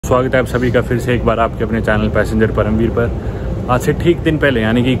स्वागत है आप सभी का फिर से एक बार आपके अपने चैनल पैसेंजर परमवीर पर। आज से ठीक दिन पहले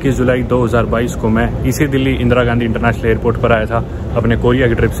यानी कि 21 जुलाई 2022 को मैं इसी दिल्ली इंदिरा गांधी इंटरनेशनल एयरपोर्ट पर आया था अपने कोरिया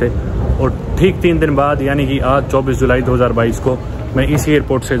की ट्रिप से, और ठीक 3 दिन बाद यानी कि आज 24 जुलाई 2022 को मैं इसी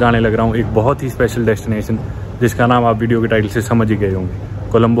एयरपोर्ट से जाने लग रहा हूँ एक बहुत ही स्पेशल डेस्टिनेशन जिसका नाम आप वीडियो के टाइटल से समझ ही गए होंगे,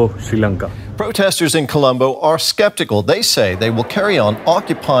 Colombo, Sri Lanka. Protesters in Colombo are skeptical. They say they will carry on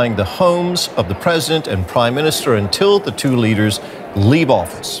occupying the homes of the president and prime minister until the two leaders leave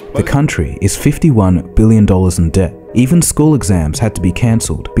office. The country is $51 billion in debt. Even school exams had to be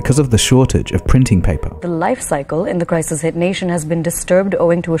cancelled because of the shortage of printing paper. The life cycle in the crisis-hit nation has been disturbed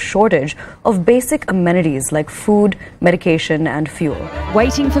owing to a shortage of basic amenities like food, medication and fuel.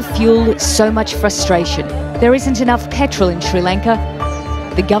 Waiting for fuel, so much frustration. There isn't enough petrol in Sri Lanka.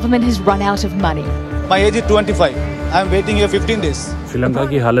 The government has run out of money. My age is 25. I am waiting here 15 days. Sri Lanka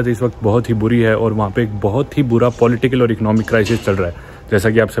की हालत इस वक्त बहुत ही बुरी है और वहाँ पे एक बहुत ही बुरा पॉलिटिकल और इकोनॉमिक क्राइसिस चल रहा है, जैसा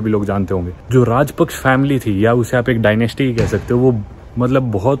कि आप सभी लोग जानते होंगे। जो राजपक्ष फैमिली थी या उसे आप एक डायनेस्टी कह सकते हो, वो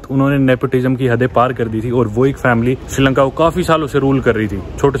मतलब बहुत उन्होंने नेपोटिज्म की हदें पार कर दी थी और वो एक फैमिली श्रीलंका को काफी सालों से रूल कर रही थी।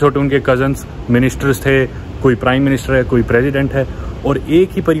 छोटे छोटे उनके कजन्स मिनिस्टर्स थे, कोई प्राइम मिनिस्टर है, कोई प्रेसिडेंट है, और एक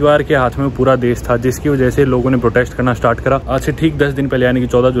ही परिवार के हाथ में पूरा देश था, जिसकी वजह से लोगों ने प्रोटेस्ट करना स्टार्ट करा। आज से ठीक 10 दिन पहले यानी कि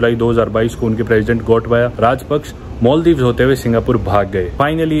 14 जुलाई 2022 को उनके प्रेसिडेंट गोटबाया राजपक्ष मालदीव्स होते हुए सिंगापुर भाग गए।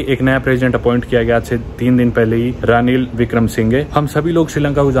 फाइनली एक नया प्रेसिडेंट अपॉइंट किया गया आज से 3 दिन पहले ही, रानिल विक्रमसिंघे। हम सभी लोग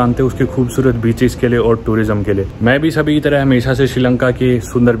श्रीलंका को जानते हैं उसके खूबसूरत बीचेस के लिए और टूरिज्म के लिए। मैं भी सभी की तरह हमेशा से श्रीलंका के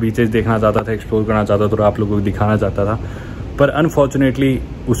सुंदर बीचेस देखना चाहता था, एक्सप्लोर करना चाहता था और आप लोगों को दिखाना चाहता था, पर अनफॉर्चुनेटली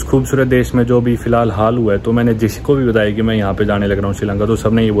उस खूबसूरत देश में जो भी फिलहाल हाल हुआ है, तो मैंने जिसको भी बताया कि मैं यहाँ पे जाने लग रहा हूँ श्रीलंका, तो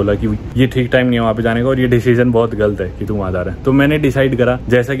सबने ये बोला कि ये ठीक टाइम नहीं है वहाँ पे जाने का और ये डिसीजन बहुत गलत है कि तुम वहाँ जा रहे हैं। तो मैंने डिसाइड करा,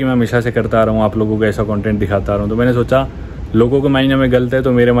 जैसा कि मैं हमेशा से करता आ रहा हूँ, आप लोगों को ऐसा कंटेंट दिखाता आ रहा हूँ, तो मैंने सोचा लोगों के मायने में गलत है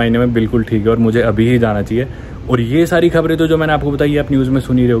तो मेरे मायने में बिल्कुल ठीक है और मुझे अभी ही जाना चाहिए। और ये सारी खबरें तो जो मैंने आपको बताई आप न्यूज़ में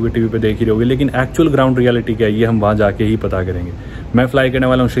सुनी रहोगे, टीवी पे देख ही रहोगे, लेकिन एक्चुअल ग्राउंड रियलिटी क्या है ये हम वहाँ जाके ही पता करेंगे। मैं फ्लाई करने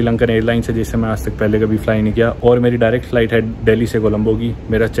वाला हूँ श्रीलंकन एयरलाइन से, जिससे मैं आज तक पहले कभी फ्लाई नहीं किया, और मेरी डायरेक्ट फ्लाइट है दिल्ली से कोलंबो की।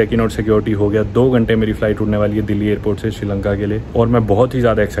 मेरा चेक इन और सिक्योरिटी हो गया, 2 घंटे मेरी फ्लाइट उड़ने वाली है दिल्ली एयरपोर्ट से श्रीलंका के लिए, और मैं बहुत ही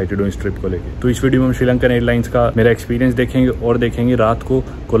ज़्यादा एक्साइटेड हूँ इस ट्रिप को लेकर। तो इस वीडियो में हम श्रीलंकन एयरलाइंस का मेरा एक्सपीरियंस देखेंगे और देखेंगे रात को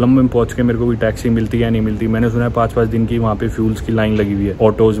कोलंबो में पहुंच के मेरे को कोई टैक्सी मिलती है या नहीं मिलती। मैंने सुना है 5-5 दिन की वहाँ पे फ्यूल्स की लाइन लगी हुई है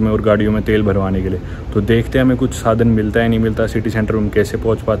ऑटोज में और गाड़ियों में तेल भरवाने के लिए। तो देखते हैं हमें कुछ साधन मिलता है नहीं मिलता, सिटी सेंटर में कैसे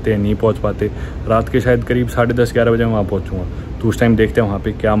पहुँच पाते हैं नहीं पहुँच पाते। रात के शायद करीब 10:30-11 बजे मैं वहाँ पहुँचूंगा, तो उस टाइम देखते हैं वहाँ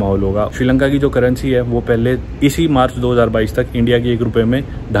पे क्या माहौल होगा। श्रीलंका की जो करेंसी है वो पहले इसी मार्च 2022 तक इंडिया की 1 रुपये में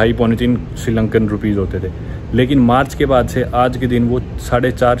 2.5-3 श्रीलंकन रुपीज़ होते थे, लेकिन मार्च के बाद से आज के दिन वो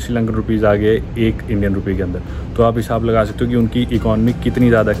 4.5 श्रीलंकन रुपीज़ आ गए 1 इंडियन रुपये के अंदर। तो आप हिसाब लगा सकते हो कि उनकी इकोनॉमी कितनी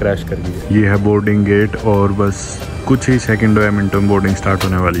ज़्यादा क्रैश कर गई है। ये है बोर्डिंग गेट और बस कुछ ही सेकेंडों या मिनटों में बोर्डिंग स्टार्ट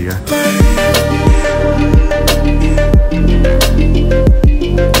होने वाली है।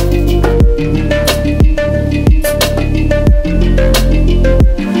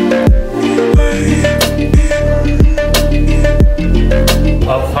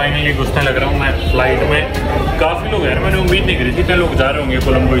 अब फाइनली घुसने लग रहा हूँ मैं फ्लाइट में। काफी लोग हैं, मैंने उम्मीद नहीं करी थी इतने लोग जा रहे होंगे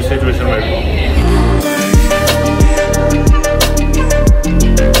कोलंबो इस सिचुएशन में।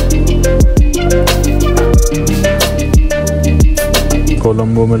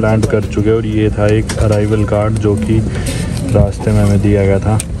 कोलंबो में लैंड कर चुके और ये था एक अराइवल कार्ड जो कि रास्ते में हमें दिया गया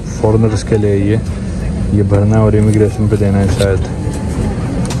था फॉरेनर्स के लिए। ये भरना है और इमिग्रेशन पे देना है शायद।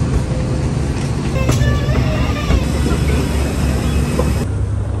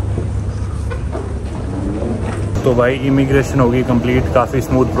 तो भाई इमिग्रेशन होगी कंप्लीट, काफ़ी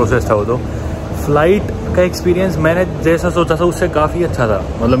स्मूथ प्रोसेस था वो। तो फ्लाइट का एक्सपीरियंस मैंने जैसा सोचा था उससे काफ़ी अच्छा था,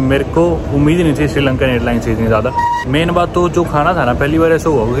 मतलब मेरे को उम्मीद ही नहीं थी श्रीलंकन एयरलाइन से इतनी ज़्यादा। मेन बात तो जो खाना था ना, पहली बार ऐसा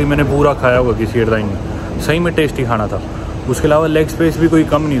हुआ कि मैंने पूरा खाया होगा किसी एयरलाइन में, सही में टेस्टी खाना था। उसके अलावा लेग स्पेस भी कोई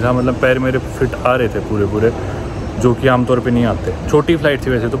कम नहीं था, मतलब पैर मेरे फिट आ रहे थे पूरे, जो कि आमतौर पे नहीं आते। छोटी फ्लाइट थी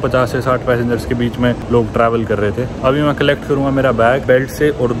वैसे तो, 50 से 60 पैसेंजर्स के बीच में लोग ट्रैवल कर रहे थे। अभी मैं कलेक्ट करूँगा मेरा बैग बेल्ट से,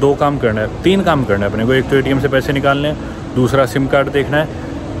 और 3 काम करना है अपने को। एक तो ATM से पैसे निकालने हैं, दूसरा सिम कार्ड देखना है,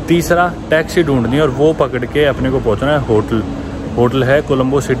 तीसरा टैक्सी ढूंढनी है और वो पकड़ के अपने को पहुँचना है होटल है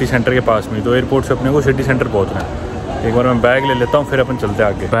कोलंबो सिटी सेंटर के पास में। तो एयरपोर्ट से अपने को सिटी सेंटर पहुँचना है। एक बार मैं बैग ले लेता हूँ फिर अपन चलते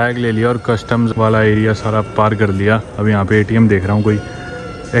आगे। बैग ले लिया और कस्टम्स वाला एरिया सारा पार कर लिया। अब यहाँ पे ATM देख रहा हूँ, कोई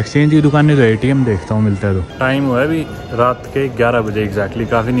एक्सचेंज की दुकान है तो ATM देखता हूँ मिलता है। तो टाइम हुआ है अभी रात के 11 बजे एग्जैक्टली।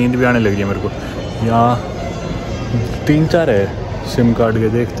 काफ़ी नींद भी आने लगी है मेरे को। यहाँ 3-4 है सिम कार्ड के,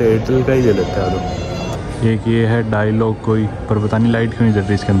 देखते एयरटेल का ही ले लेते हैं। तो एक ये है डायलॉग कोई, पर पता नहीं लाइट क्यों नहीं जल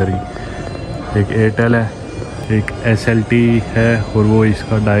रही इसके अंदर की। एक एयरटेल है, एक SLT है और वो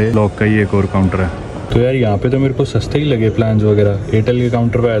इसका डायलॉग का ही एक और काउंटर है। तो यार यहाँ पे तो मेरे को सस्ते ही लगे प्लान्स वगैरह। एयरटेल के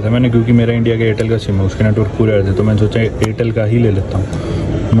काउंटर पे आया था मैंने, क्योंकि मेरा इंडिया का एयरटेल का सिम है, उसके नेटवर्क पूरे आए थे, तो मैंने सोचा एयरटेल का ही ले लेता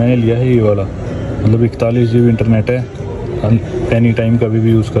हूँ। मैंने लिया है ये वाला, मतलब 41 GB इंटरनेट है, एनी टाइम कभी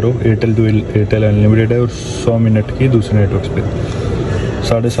भी यूज़ करो। एयरटेल टू एयरटेल अनलिमिटेड है और 100 मिनट की दूसरे नेटवर्क्स पे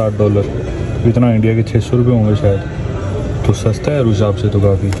 $60.5। इतना इंडिया के 600 रुपये होंगे शायद, तो सस्ता है उस हिसाब से तो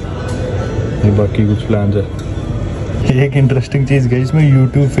काफ़ी। ये बाकी कुछ प्लान है। एक इंटरेस्टिंग चीज़ गई इसमें,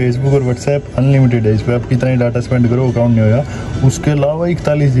 यूट्यूब, फेसबुक और व्हाट्सएप अनलिमिटेड है। इस पर आप कितना ही डाटा स्पेंड करो अकाउंट नहीं होगा। उसके अलावा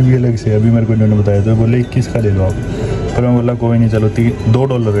 41 GB अलग से, अभी मेरे को इन्होंने बताया तो बोले 21 का ले लो आप, पर मैं बोला कोई नहीं, चलो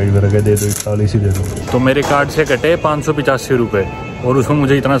 $2 का इधर दे दो, 41 ही दे दो। तो मेरे कार्ड से कटे 585 रुपये और उसमें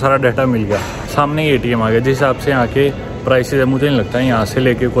मुझे इतना सारा डाटा मिल गया। सामने ही ATM आ गया, जिस हिसाब से यहाँ के प्राइसेस है, मुझे नहीं लगता है यहाँ से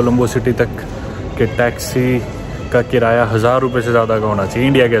लेके कोलंबो सिटी तक के टैक्सी का किराया 1000 रुपये से ज़्यादा का होना चाहिए,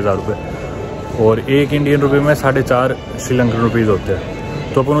 इंडिया के 1000 रुपये। और एक इंडियन रुपये में 4.5 श्रीलंकन रुपीज़ होते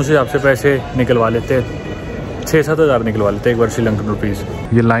हैं, तो अपन उस हिसाब से पैसे निकलवा लेते हैं, 6-7 हज़ार निकलवा लेते हैं एक बार श्रीलंकन रुपीज़।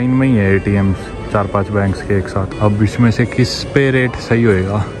 ये लाइन में ही है ATMs 4-5 बैंक्स के एक साथ। अब इसमें से किस पे रेट सही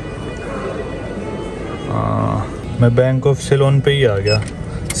होएगा? मैं बैंक ऑफ सेलोन पे ही आ गया।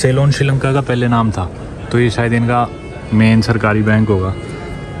 सेलोन श्रीलंका का पहले नाम था, तो ये शायद इनका मेन सरकारी बैंक होगा,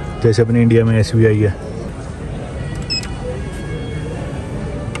 जैसे अपने इंडिया में SBI है।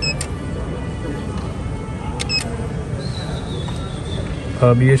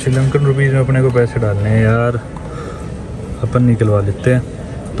 अब ये श्रीलंकन रुपीज़ में अपने को पैसे डालने हैं यार, अपन निकलवा लेते हैं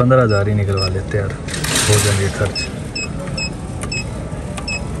 15,000 ही निकलवा लेते हैं यार, हो जाएंगे खर्च।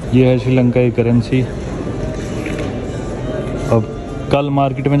 ये है श्रीलंका की करेंसी। अब कल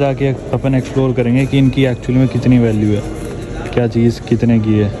मार्केट में जाके अपन एक्सप्लोर करेंगे कि इनकी एक्चुअली में कितनी वैल्यू है, क्या चीज़ कितने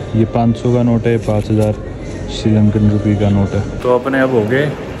की है। ये 500 का नोट है, 5000 श्रीलंकन रुपये का नोट है। तो अपने अब हो गए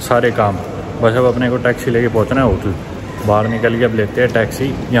सारे काम, बस अब अपने को टैक्सी लेके पहुँचना है होटल। बाहर निकल के अब लेते हैं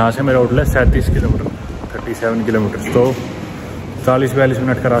टैक्सी। यहाँ से मेरा होटल है 37 किलोमीटर, 37 किलोमीटर, तो 40-42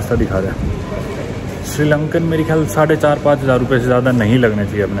 मिनट का रास्ता दिखा रहा है। श्रीलंकन मेरे ख्याल 4,500-5 हज़ार रुपये से ज़्यादा नहीं लगने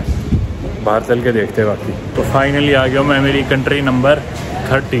चाहिए अपने, बाहर चल के देखते हैं बाकी। तो फाइनली आ गया मैं मेरी कंट्री नंबर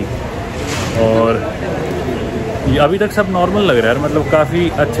 30 और अभी तक सब नॉर्मल लग रहा है यार, मतलब काफ़ी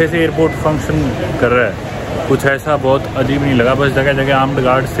अच्छे से एयरपोर्ट फंक्शन कर रहा है, कुछ ऐसा बहुत अजीब नहीं लगा। बस जगह जगह आर्म्ड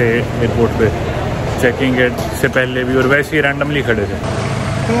गार्ड से एयरपोर्ट पे चेकिंग गेट से पहले भी, और वैसे ही रैंडमली खड़े थे।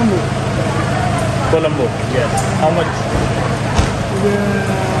 Colombo how much?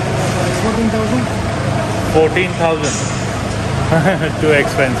 14,000 too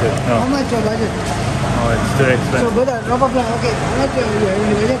expensive. No. How much your budget? No, it's too expensive. So brother, no problem. Okay, how much you have in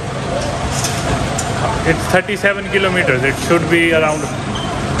the budget? It's 37 kilometers. It should be around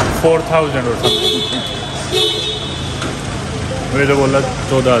 4,000 or something. मैं तो बोला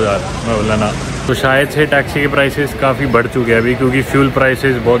 14,000, मैं बोला ना। तो शायद से taxi के प्राइसेस काफ़ी बढ़ चुके हैं अभी, क्योंकि फ्यूल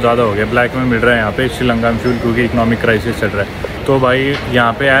प्राइसेस बहुत ज़्यादा हो गए। ब्लैक में मिल रहा है यहाँ पे श्रीलंका में फ्यूल, क्योंकि इकोनॉमिक क्राइसिस चल रहा है। तो भाई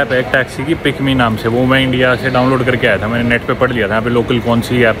यहाँ पे ऐप है एक टैक्सी की, पिकमी नाम से, वो मैं इंडिया से डाउनलोड करके आया था, मैंने नेट पे पढ़ लिया था यहाँ पे लोकल कौन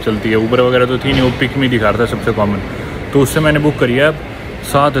सी ऐप चलती है। ऊबर वगैरह तो थी नहीं, वो पिकमी दिखा रहा था सबसे कॉमन, तो उससे मैंने बुक करी है अब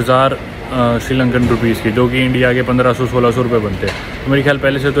 7,000 श्रीलंकन रुपीज़ की, जो कि इंडिया के 1500-1600 रुपये बनते हैं। तो मेरे ख्याल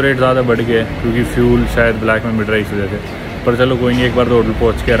पहले से तो रेट ज़्यादा बढ़ गए, क्योंकि फ्यूल शायद ब्लैक में मिल रहा है इस वजह से। पर चलो कोई नहीं, एक बार तो होटल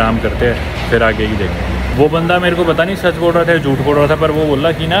पहुँच के आराम करते हैं, फिर आगे ही देखते हैं। वो बंदा मेरे को पता नहीं सच बोल रहा था झूठ बोल रहा था, पर वो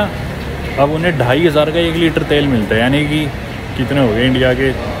बोला कि ना अब उन्हें 2,500 का 1 लीटर तेल मिलता है, यानी कि कितने हो गए इंडिया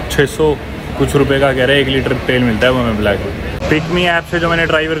के 600 कुछ रुपए का कह रहे हैं 1 लीटर तेल मिलता है वो हमें ब्लैक में। पिकमी ऐप से जो मैंने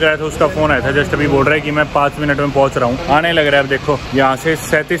ड्राइवर कराया था उसका फ़ोन आया था, जस्ट अभी बोल रहा है कि मैं 5 मिनट में पहुंच रहा हूँ, आने लग रहा है। अब देखो यहाँ से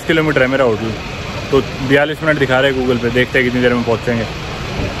 37 किलोमीटर है मेरा होटल, तो 42 मिनट दिखा रहे हैं गूगल पे, देखते हैं कितनी देर में पहुँचेंगे।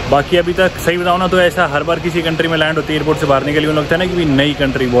 बाकी अभी तक सही बताऊँ ना तो ऐसा हर बार किसी कंट्री में लैंड होती है एयरपोर्ट से बाहर निकल के लगता है ना कि नई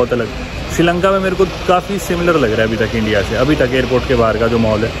कंट्री बहुत अलग। श्रीलंका में मेरे को काफ़ी सिमिलर लग रहा है अभी तक इंडिया से, अभी तक एयरपोर्ट के बाहर का जो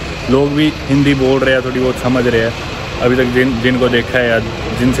माहौल है, लोग भी हिंदी बोल रहे हैं, थोड़ी बहुत समझ रहे हैं अभी तक, जिनको देखा है या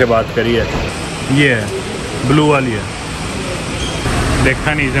जिनसे बात करी है। ये है ब्लू वाली है,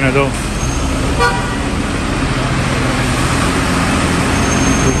 देखा नहीं इसने तो,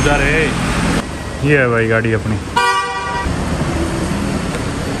 रुक जा रहे। ये है भाई गाड़ी अपनी।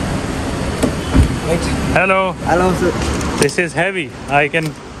 Hello. Hello, sir. This is heavy. I can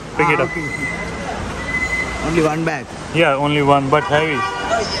pick it up. Okay. Only one bag. Yeah, only one, but heavy.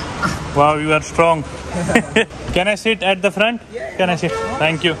 Wow, you are strong. Can I sit at the front? Yeah. Can I sit?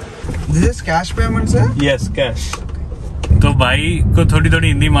 Thank you. This is cash payment, sir? Yes, cash. तो भाई को थोड़ी थोड़ी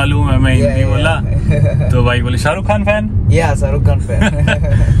हिंदी मालूम है, मैं हिंदी बोला तो भाई बोले Shahrukh Khan fan. Yeah, Shahrukh Khan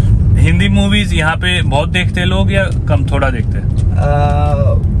fan. Hindi movies यहाँ पे बहुत देखते हैं लोग या कम थोड़ा देखते हैं?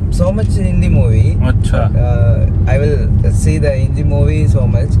 So much Hindi movie. अच्छा। I will see the Hindi movie so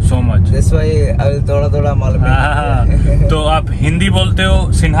much. So much. That's why I will थोड़ा मालूम है। तो आप हिंदी बोलते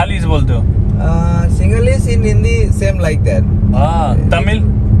हो, सिन्हालीज बोलते हो? Sinhalese in Hindi same like that. Tamil?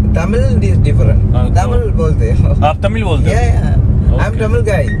 Tamil is different. तो Tamil बोलते हो? आप तमिल बोलते हो? Yeah. I'm Tamil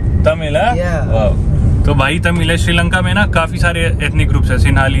guy. Tamil है? Yeah. वाह। तो भाई तमिल है। श्रीलंका में ना काफी सारे एथनिक ग्रुप्स है,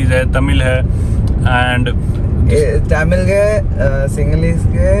 सिन्हालीज है, तमिल है एंड Tamil के, Sinhalese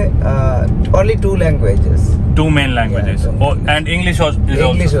के, only 2 languages. 2 main languages and English is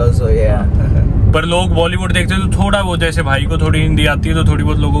English also, yeah. पर लोग बॉलीवुड देखते हैं तो थोड़ा वो, जैसे भाई को थोड़ी हिंदी आती है तो थोड़ी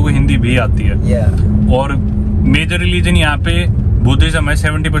बहुत लोगों को हिंदी भी आती है। Yeah. और मेजर रिलीजन यहाँ पे बुद्धिज्म है।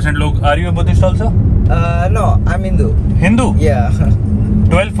 70% लोग। Are you Buddhist also? No, I'm Hindu. Hindu? Yeah.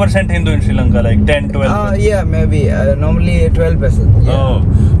 12% Hindu in Sri Lanka, like 10-12%। Yeah, maybe. Normally 12%.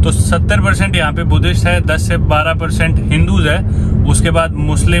 Yeah. तो 70% यहाँ पे बुद्धिस्ट है, 10 से 12% हिंदूज है, उसके बाद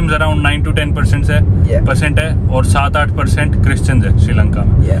मुस्लिम्स अराउंड 9 to 10% है और 7-8% क्रिश्चियंस है श्रीलंका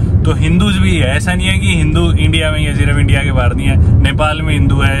में। Yeah. तो हिंदूज भी है, ऐसा नहीं है कि हिंदू इंडिया में या सिर्फ इंडिया के बाहर नहीं है। नेपाल में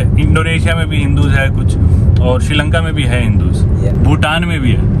हिंदू है, इंडोनेशिया में भी हिंदूज है कुछ, और श्रीलंका में भी है हिंदूज। Yeah. भूटान में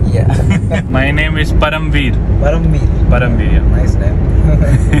भी है। Yeah. My name is Paramvir. Paramvir. Nice name.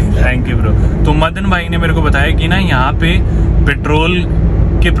 Thank you bro. तो मदन भाई ने मेरे को बताया कि ना यहाँ पे पेट्रोल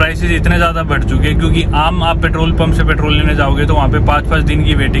के प्राइसेस इतने ज्यादा बढ़ चुके हैं, क्योंकि आप पेट्रोल पंप से पेट्रोल लेने जाओगे तो वहाँ पे 5-5 दिन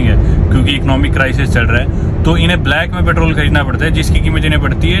की वेटिंग है, क्योंकि इकोनॉमिक क्राइसिस चल रहा है। तो इन्हें ब्लैक में पेट्रोल खरीदना पड़ता है, जिसकी कीमत इन्हें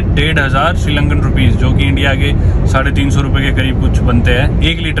पड़ती है 1500 श्रीलंकन रुपीज, जो कि इंडिया के 350 रुपए के करीब कुछ बनते हैं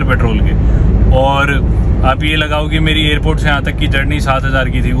 1 लीटर पेट्रोल के। और आप ये लगाओ कि मेरी एयरपोर्ट से यहाँ तक की जर्नी 7000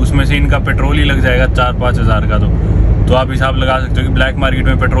 की थी, उसमें से इनका पेट्रोल ही लग जाएगा 4-5 हज़ार का। तो आप हिसाब लगा सकते हो कि ब्लैक मार्केट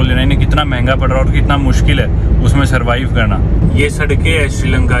में पेट्रोल लेना इन्हें कितना महंगा पड़ रहा है और कितना मुश्किल है उसमें सरवाइव करना। ये सड़कें है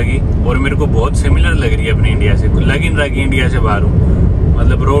श्रीलंका की, और मेरे को बहुत सिमिलर लग रही है अपने इंडिया से। लग इन रहा कि इंडिया से बाहर हूँ,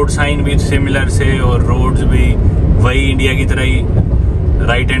 मतलब रोड साइन भी सिमिलर से, और रोड्स भी वही इंडिया की तरह ही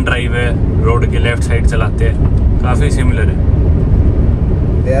राइट हैंड ड्राइव है, रोड के लेफ्ट साइड चलाते हैं, काफी सिमिलर है।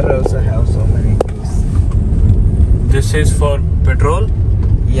 There also have so many queues. This is for petrol?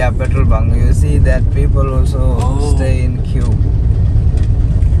 Yeah, petrol bunk. You see that people also stay in queue.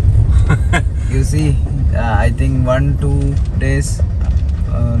 You see, I think 1-2 days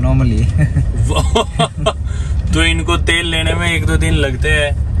normally. तो इनको तेल लेने में 1-2 दिन लगते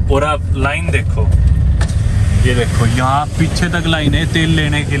हैं। और आप लाइन देखो, ये देखो यहाँ पीछे तक लाइन है तेल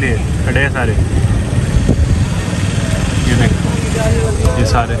लेने के लिए, खड़े सारे। ये देखो ये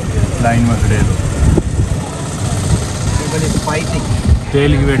सारे लाइन में खड़े लोग, People is fighting.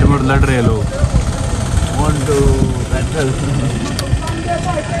 तेल की वेट में लड़ रहे लोग। Want to petrol.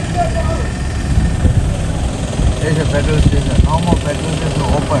 There's a petrol station. No more petrol station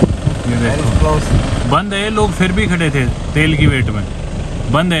open. ये Very देखो close. बंद है, लोग फिर भी खड़े थे तेल की वेट में।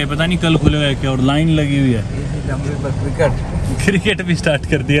 बंद है, पता नहीं कल खुलेगा क्या, और लाइन लगी हुई है। Easy dumbbell for cricket. Cricket भी स्टार्ट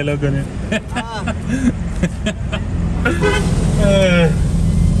कर दिया लोगों ने।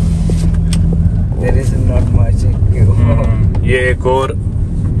 There is not much queue. ये एक और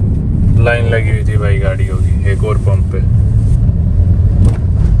लाइन लगी हुई थी भाई गाड़ियों की, एक और पंप पे।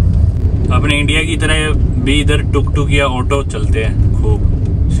 अपने इंडिया की तरह भी इधर टुक टुक या ऑटो चलते हैं खूब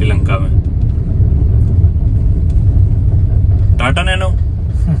श्रीलंका में। टाटा नैनो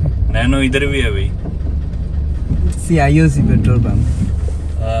नैनो इधर भी है भाई। See, IOC petrol pump.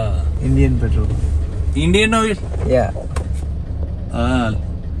 हाँ, Indian petrol. Indian oil. Yeah. हाँ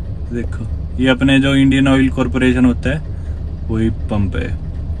देखो, ये अपने जो इंडियन ऑयल कॉर्पोरेशन होता है वही पंप है।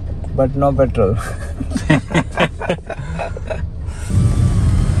 But no petrol.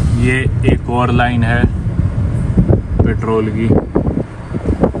 ये एक और लाइन है पेट्रोल की,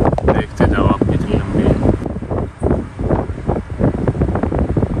 देखते जाओ आप कितनी लंबी है।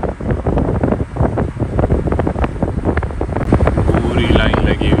 पूरी लाइन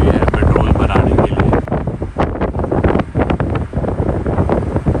लगी हुई है पेट्रोल भराने के लिए।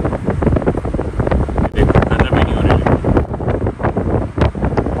 देखो खत्म ही नहीं हो रही,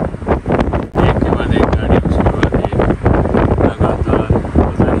 एक के बाद एक गाड़ी, उसके बाद एक, लगातार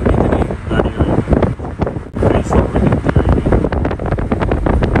पता नहीं कितनी गाड़ी होगी, कई सौ में गिनती होगी।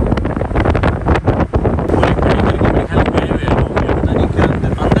 पूरी खड़ी करके मेरे ख्याल गए हुए हैं लोग, ये पता नहीं क्या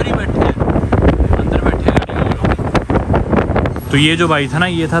अंदर ही बैठे हैं, अंदर बैठे गाड़ी वाले लोग। तो ये जो भाई था ना,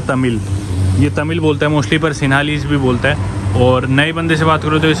 ये था तमिल, ये तमिल बोलता है मोस्टली, पर सिन्हालीज भी बोलता है। और नए बंदे से बात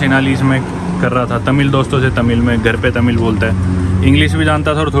करो तो ये सिन्हालीज में कर रहा था, तमिल दोस्तों से तमिल में, घर पे तमिल बोलता है, इंग्लिश भी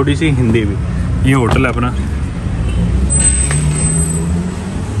जानता था और थोड़ी सी हिंदी भी। ये होटल है अपना।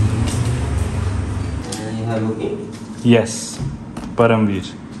 Yes, Paramvir,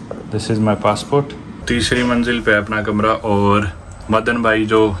 this is my passport. तीसरी मंजिल पे अपना कमरा। और मदन भाई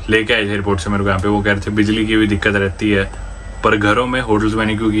जो लेके आए थे एयरपोर्ट से मेरे को यहाँ पे, वो कह रहे थे बिजली की भी दिक्कत रहती है, पर घरों में, होटल्स में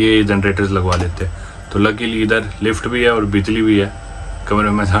नहीं, क्योंकि ये जनरेटर्स लगवा लेते हैं। तो लकीली इधर लिफ्ट भी है और बिजली भी है। कमरे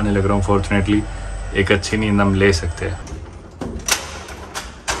में जाने लग रहा हूँ, फॉर्चुनेटली एक अच्छी नींद हम ले सकते हैं।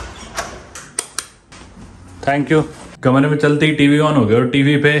 Thank you. कमरे में चलते ही टीवी ऑन हो गया और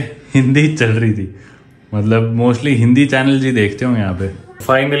टीवी पे हिंदी चल रही थी। मतलब मोस्टली हिंदी चैनल ही देखते होंगे यहाँ पे।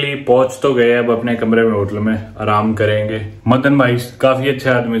 फाइनली पहुंच तो गए, अब अपने कमरे में होटल में आराम करेंगे। मदन भाई काफी अच्छे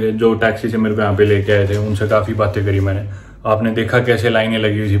आदमी थे जो टैक्सी से मेरे को यहाँ पे लेके आए थे, उनसे काफी बातें करी मैंने। आपने देखा कैसे लाइनें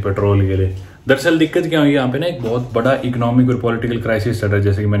लगी हुई थी पेट्रोल के लिए। दरअसल दिक्कत क्या हुई, यहाँ पे ना एक बहुत बड़ा इकोनॉमिक और पॉलिटिकल क्राइसिस चल रहा है,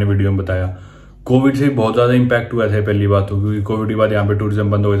 जैसे कि मैंने वीडियो में बताया। कोविड से बहुत ज्यादा इम्पैक्ट हुआ था पहली बात तो, क्योंकि कोविड के बाद यहाँ पे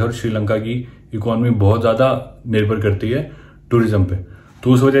टूरिज्म बंद हो गया था और श्रीलंका की इकोनॉमी बहुत ज्यादा निर्भर करती है टूरिज्म पे।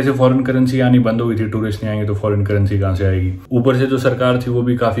 तो उस वजह से फॉरेन करेंसी आनी बंद हो गई थी, टूरिस्ट नहीं आएंगे तो फॉरेन करेंसी कहाँ से आएगी। ऊपर से जो सरकार थी वो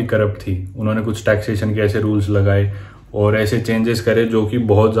भी काफी करप्ट थी, उन्होंने कुछ टैक्सेशन के ऐसे रूल्स लगाए और ऐसे चेंजेस करे जो कि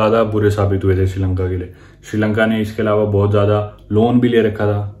बहुत ज्यादा बुरे साबित हुए थे श्रीलंका के लिए। श्रीलंका ने इसके अलावा बहुत ज्यादा लोन भी ले रखा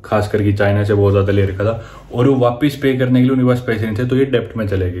था, खास करके चाइना से बहुत ज्यादा ले रखा था, और वो वापस पे करने के लिए उनके पास पैसे नहीं थे, तो ये डेप्ट में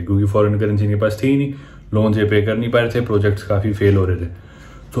चले गए क्योंकि फॉरेन करेंसी इनके पास थी ही नहीं, लोन से पे कर नहीं पा रहे थे, प्रोजेक्ट्स काफी फेल हो रहे थे।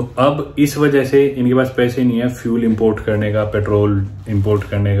 तो अब इस वजह से इनके पास पैसे नहीं है फ्यूल इंपोर्ट करने का, पेट्रोल इंपोर्ट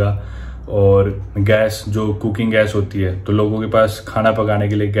करने का, और गैस जो कुकिंग गैस होती है, तो लोगों के पास खाना पकाने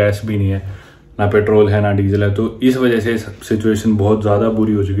के लिए गैस भी नहीं है, ना पेट्रोल है ना डीजल है। तो इस वजह से सिचुएशन बहुत ज्यादा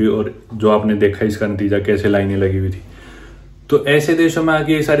बुरी हो चुकी है, और जो आपने देखा इसका नतीजा कैसे लाइनें लगी हुई थी। तो ऐसे देशों में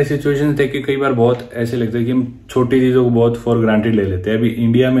आके ये सारी सिचुएशन देख के कई बार बहुत ऐसे लगता है कि हम छोटी चीजों को बहुत फॉर ग्रांटेड ले लेते हैं। अभी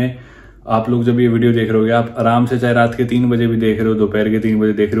इंडिया में आप लोग जब ये वीडियो देख रहे हो, आप आराम से चाहे रात के 3 बजे भी देख रहे हो, दोपहर के 3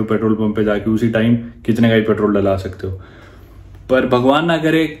 बजे देख रहे हो, पेट्रोल पंप पे जाके उसी टाइम कितने का ही पेट्रोल डला सकते हो। पर भगवान ना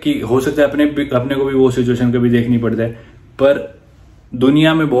करे कि हो सकता है अपने को भी वो सिचुएशन कभी देखनी पड़ जाए। पर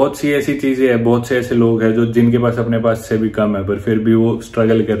दुनिया में बहुत सी ऐसी चीजें हैं, बहुत से ऐसे लोग हैं जो जिनके पास अपने पास से भी कम है, पर फिर भी वो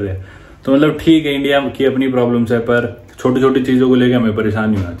स्ट्रगल कर रहे हैं। तो मतलब ठीक है, इंडिया की अपनी प्रॉब्लम्स है, पर छोटी छोटी चीजों को लेकर हमें परेशान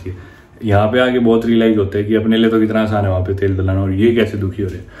नहीं होना चाहिए। यहाँ पे आके बहुत रियलाइज होता है कि अपने लिए तो कितना आसान है वहां पे तेल डलाना, और ये कैसे दुखी हो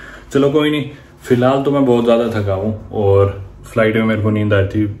रहे हैं। चलो कोई नहीं, फिलहाल तो मैं बहुत ज्यादा थका हूँ और फ्लाइट में मेरे को नींद आई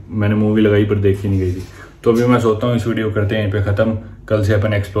थी, मैंने मूवी लगाई पर देखी नहीं गई थी। तो अभी मैं सोचता हूँ इस वीडियो करते हैं यहीं पे खत्म। कल से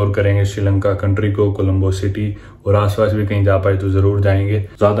अपन एक्सप्लोर करेंगे श्रीलंका कंट्री को, कोलंबो सिटी, और आसपास भी कहीं जा पाए तो जरूर जाएंगे।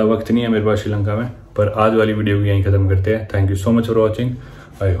 ज्यादा वक्त नहीं है मेरे पास श्रीलंका में, पर आज वाली वीडियो भी यहीं खत्म करते हैं। Thank you so much for watching.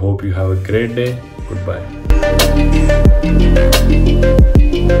 I hope you have a great day. Good bye.